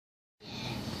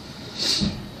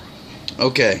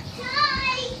Okay,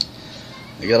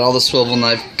 I got all the swivel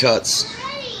knife cuts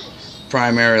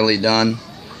primarily done.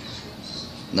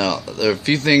 Now, there are a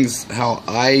few things how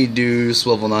I do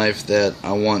swivel knife that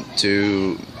I want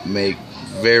to make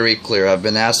very clear. I've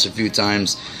been asked a few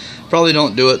times. Probably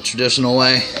don't do it traditional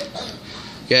way.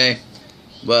 Okay,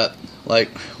 but like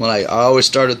when I always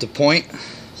start at the point.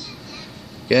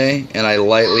 Okay, and I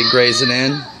lightly graze it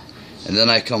in, and then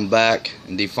I come back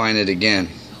and define it again.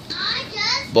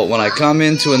 But when I come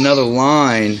into another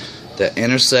line that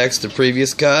intersects the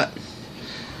previous cut,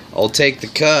 I'll take the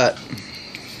cut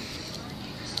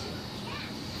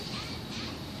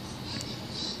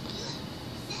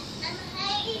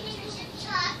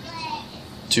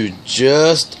to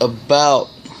just about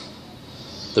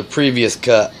the previous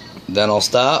cut. Then I'll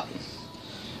stop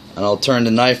and I'll turn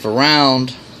the knife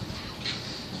around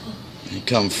and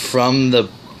come from the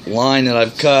line that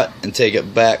I've cut and take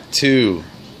it back to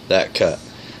that cut.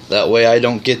 That way I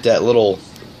don't get that little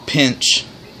pinch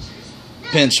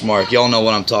mark. Y'all know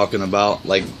what I'm talking about.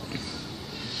 Like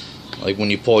when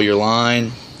you pull your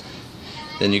line,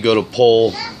 then you go to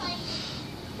pull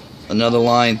another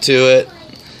line to it,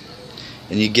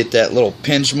 and you get that little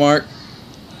pinch mark.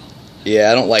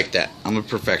 Yeah, I don't like that. I'm a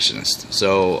perfectionist,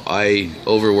 so I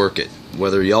overwork it.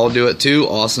 Whether y'all do it too,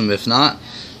 awesome. If not,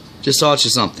 just taught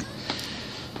you something.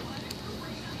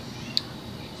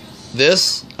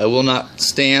 This, I will not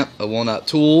stamp, I will not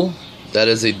tool. That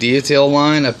is a detail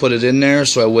line. I put it in there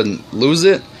so I wouldn't lose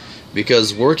it,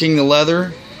 because working the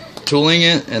leather, tooling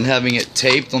it, and having it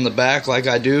taped on the back like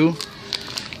I do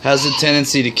has a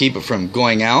tendency to keep it from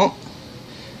going out,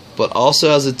 but also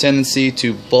has a tendency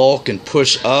to bulk and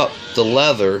push up the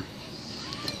leather.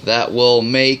 That will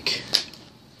make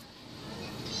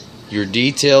your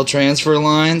detail transfer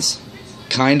lines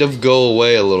kind of go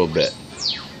away a little bit.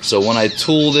 So when I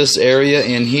tool this area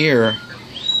in here,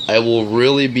 I will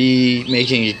really be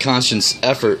making a conscious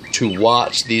effort to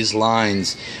watch these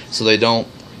lines so they don't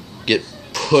get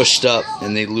pushed up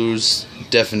and they lose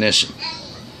definition.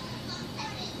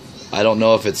 I don't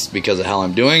know if it's because of how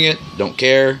I'm doing it. Don't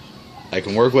care. I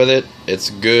can work with it.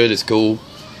 It's good. It's cool.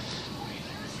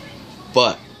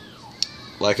 But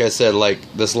like I said, like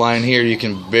this line here, you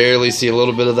can barely see a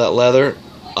little bit of that leather.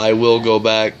 I will go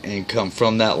back and come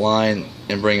from that line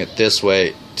and bring it this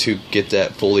way to get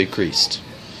that fully creased.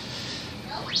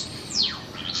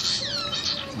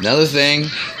 Another thing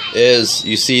is,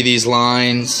 you see these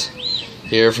lines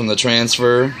here from the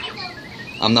transfer.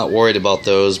 I'm not worried about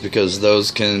those because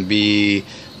those can be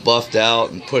buffed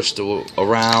out and pushed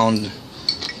around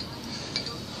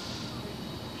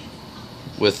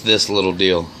with this little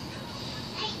deal.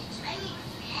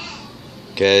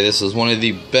 Okay, this is one of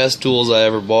the best tools I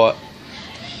ever bought.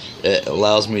 It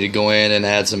allows me to go in and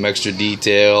add some extra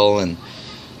detail and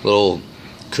little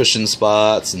cushion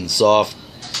spots and soft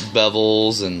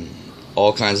bevels and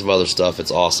all kinds of other stuff.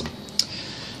 It's awesome.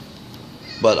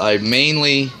 But I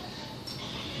mainly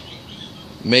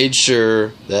made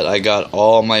sure that I got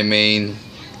all my main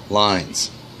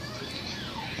lines.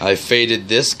 I faded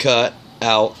this cut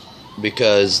out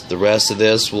because the rest of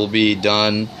this will be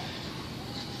done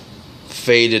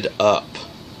faded up,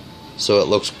 so it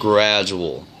looks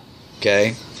gradual.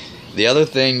 Okay, the other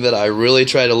thing that I really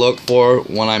try to look for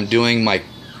when I'm doing my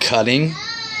cutting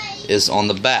is on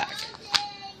the back.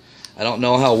 I don't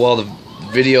know how well the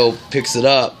video picks it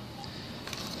up,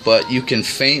 but you can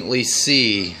faintly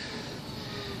see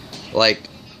like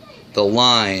the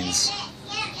lines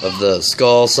of the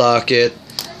skull socket.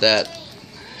 That,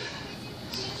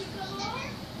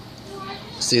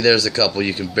 see, there's a couple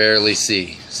you can barely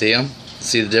see. See them?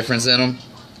 See the difference in them?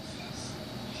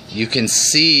 You can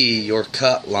see your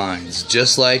cut lines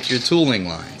just like your tooling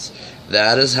lines.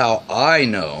 That is how I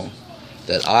know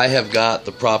that I have got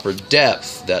the proper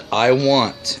depth that I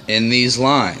want in these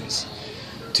lines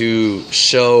to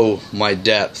show my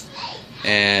depth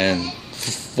and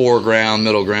foreground,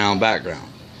 middle ground,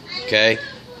 background. Okay?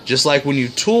 Just like when you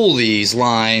tool these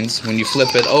lines, when you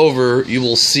flip it over, you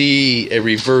will see a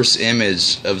reverse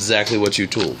image of exactly what you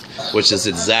tooled, which is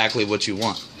exactly what you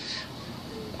want.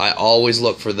 I always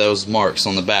look for those marks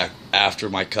on the back after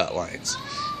my cut lines.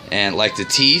 And like the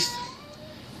teeth,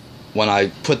 when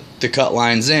I put the cut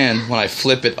lines in, when I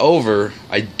flip it over,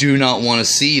 I do not want to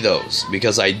see those,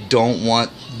 because I don't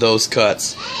want those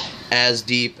cuts as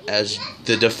deep as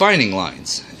the defining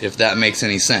lines, if that makes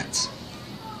any sense.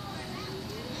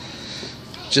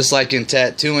 Just like in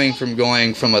tattooing, from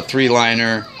going from a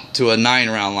 3-liner to a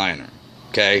 9-round liner.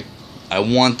 Okay, I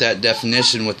want that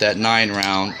definition with that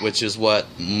 9-round, which is what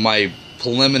my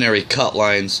preliminary cut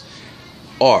lines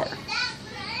are.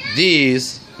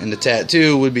 These, and the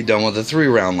tattoo would be done with a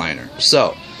 3-round liner.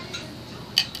 So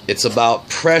it's about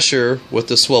pressure with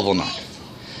the swivel knife.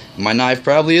 My knife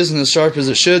probably isn't as sharp as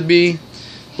it should be,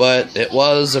 but it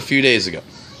was a few days ago.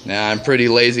 Now I'm pretty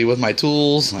lazy with my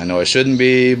tools. I know I shouldn't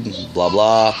be, blah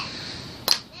blah.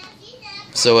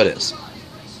 So it is.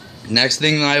 Next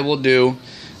thing that I will do,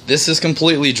 this is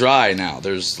completely dry now.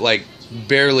 There's like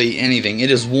barely anything.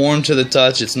 It is warm to the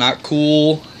touch. It's not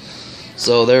cool.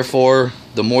 So therefore,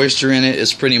 the moisture in it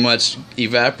is pretty much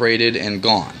evaporated and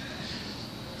gone.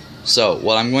 So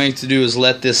what I'm going to do is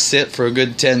let this sit for a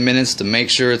good 10 minutes to make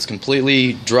sure it's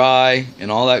completely dry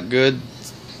and all that good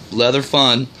leather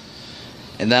fun.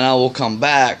 And then I will come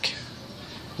back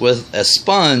with a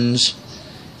sponge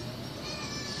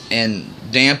and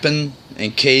dampen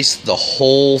and case the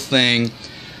whole thing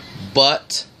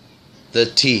but the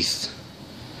teeth.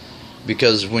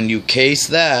 Because when you case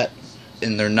that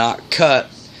and they're not cut,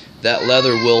 that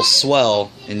leather will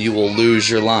swell and you will lose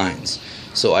your lines.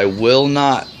 So I will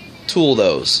not tool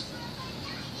those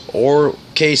or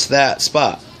case that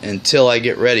spot until I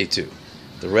get ready to.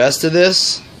 The rest of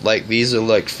this, like these are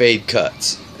like fade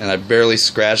cuts, and I barely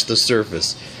scratched the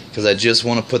surface because I just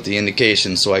want to put the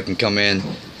indication so I can come in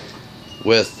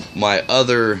with my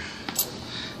other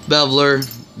beveler.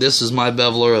 This is my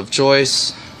beveler of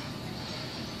choice.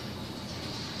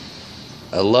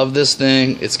 I love this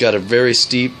thing. It's got a very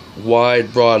steep,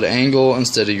 wide, broad angle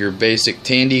instead of your basic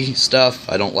Tandy stuff.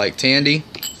 I don't like Tandy.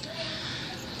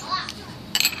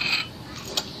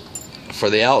 For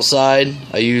the outside,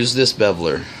 I use this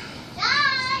beveler.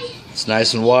 It's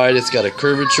nice and wide. It's got a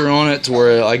curvature on it to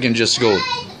where I can just go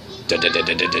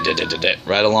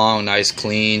right along, nice,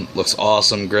 clean, looks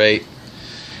awesome, great.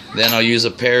 Then I'll use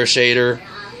a pear shader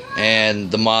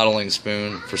and the modeling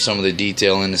spoon for some of the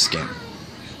detail in the skin.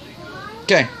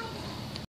 Okay.